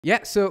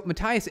Yeah, so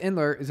Matthias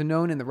Endler is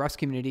known in the Rust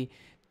community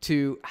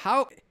to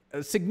how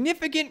a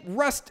significant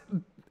Rust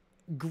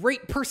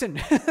great person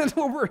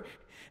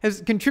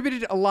has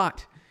contributed a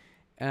lot.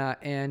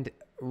 And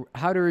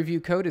How to Review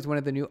Code is one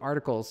of the new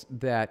articles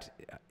that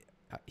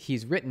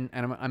he's written,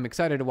 and I'm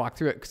excited to walk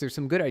through it because there's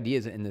some good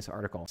ideas in this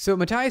article. So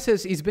Matthias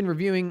says he's been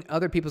reviewing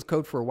other people's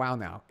code for a while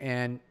now.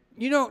 And,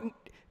 you know,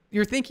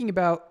 you're thinking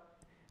about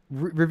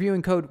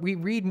reviewing code. We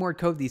read more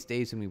code these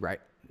days than we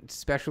write,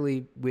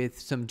 especially with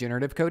some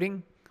generative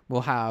coding.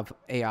 We'll have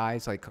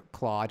AIs like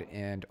Claude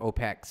and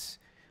OPEX.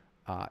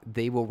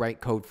 They will write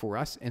code for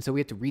us, and so we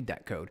have to read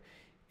that code.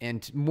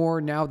 And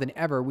more now than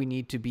ever, we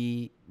need to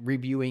be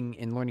reviewing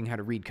and learning how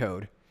to read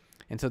code.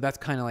 And so that's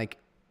kind of like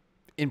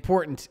an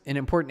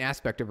important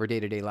aspect of our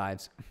day-to-day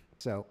lives.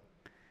 So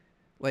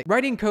like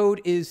writing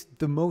code is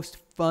the most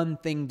fun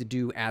thing to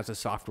do as a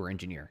software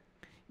engineer.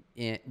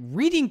 And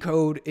reading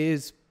code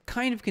is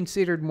kind of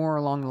considered more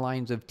along the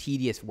lines of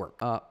tedious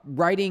work.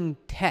 Writing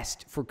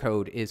test for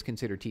code is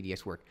considered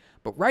tedious work,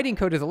 but writing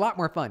code is a lot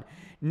more fun.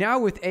 Now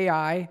with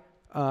AI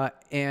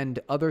and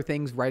other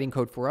things writing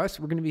code for us,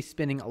 we're going to be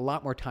spending a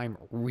lot more time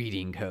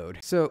reading code.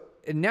 So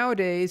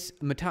nowadays,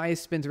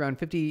 Matthias spends around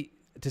 50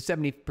 to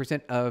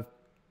 70% of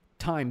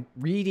time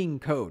reading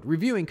code,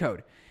 reviewing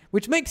code,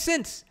 which makes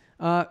sense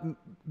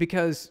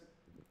because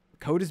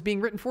code is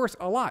being written for us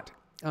a lot.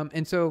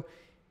 And so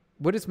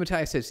what does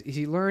Matthias says?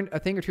 He learned a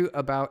thing or two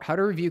about how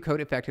to review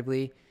code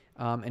effectively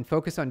and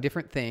focus on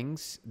different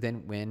things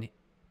than when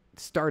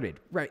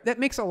started. Right. That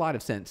makes a lot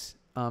of sense.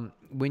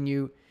 When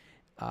you,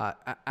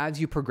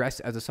 as you progress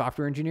as a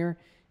software engineer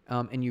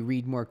and you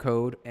read more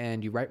code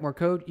and you write more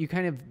code, you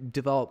kind of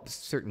develop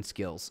certain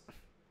skills.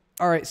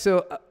 All right.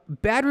 So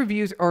bad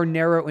reviews are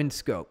narrow in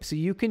scope. So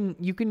you can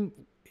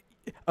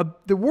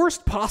the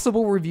worst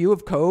possible review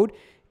of code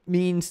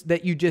means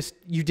that you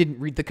didn't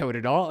read the code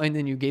at all, and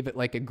then you gave it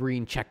like a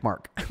green check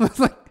mark. It's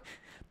like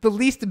the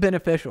least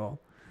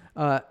beneficial.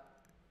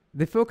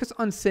 The focus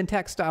on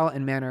syntax, style,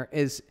 and manner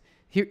is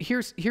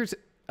here's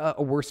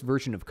a worse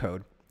version of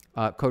code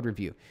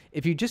review.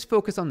 If you just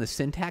focus on the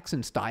syntax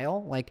and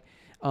style, like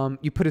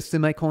you put a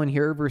semicolon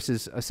here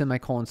versus a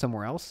semicolon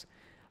somewhere else,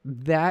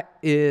 that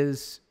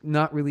is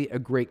not really a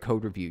great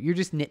code review. You're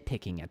just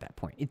nitpicking at that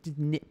point. It's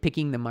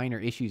nitpicking the minor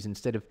issues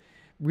instead of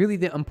really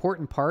the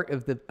important part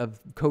of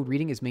code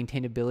reading is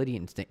maintainability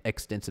and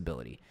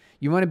extensibility.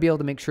 You want to be able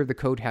to make sure the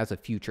code has a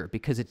future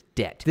because it's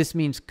debt. This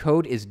means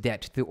code is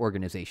debt to the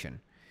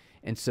organization.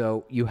 And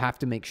so you have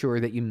to make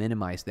sure that you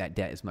minimize that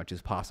debt as much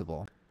as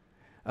possible.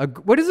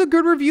 What does a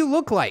good review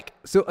look like?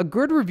 So a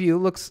good review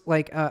looks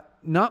like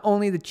not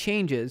only the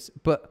changes,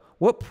 but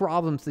what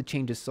problems the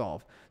changes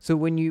solve. So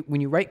when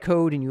you write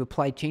code and you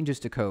apply changes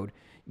to code,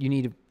 you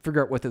need to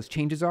figure out what those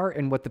changes are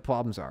and what the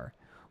problems are.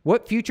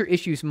 What future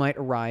issues might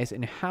arise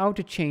and how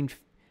the change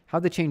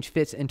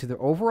fits into the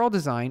overall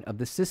design of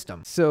the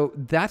system. So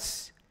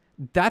that's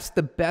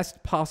the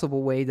best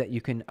possible way that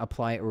you can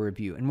apply a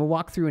review. And we'll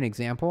walk through an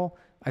example.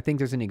 I think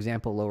there's an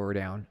example lower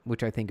down,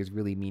 which I think is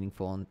really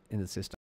meaningful in the system.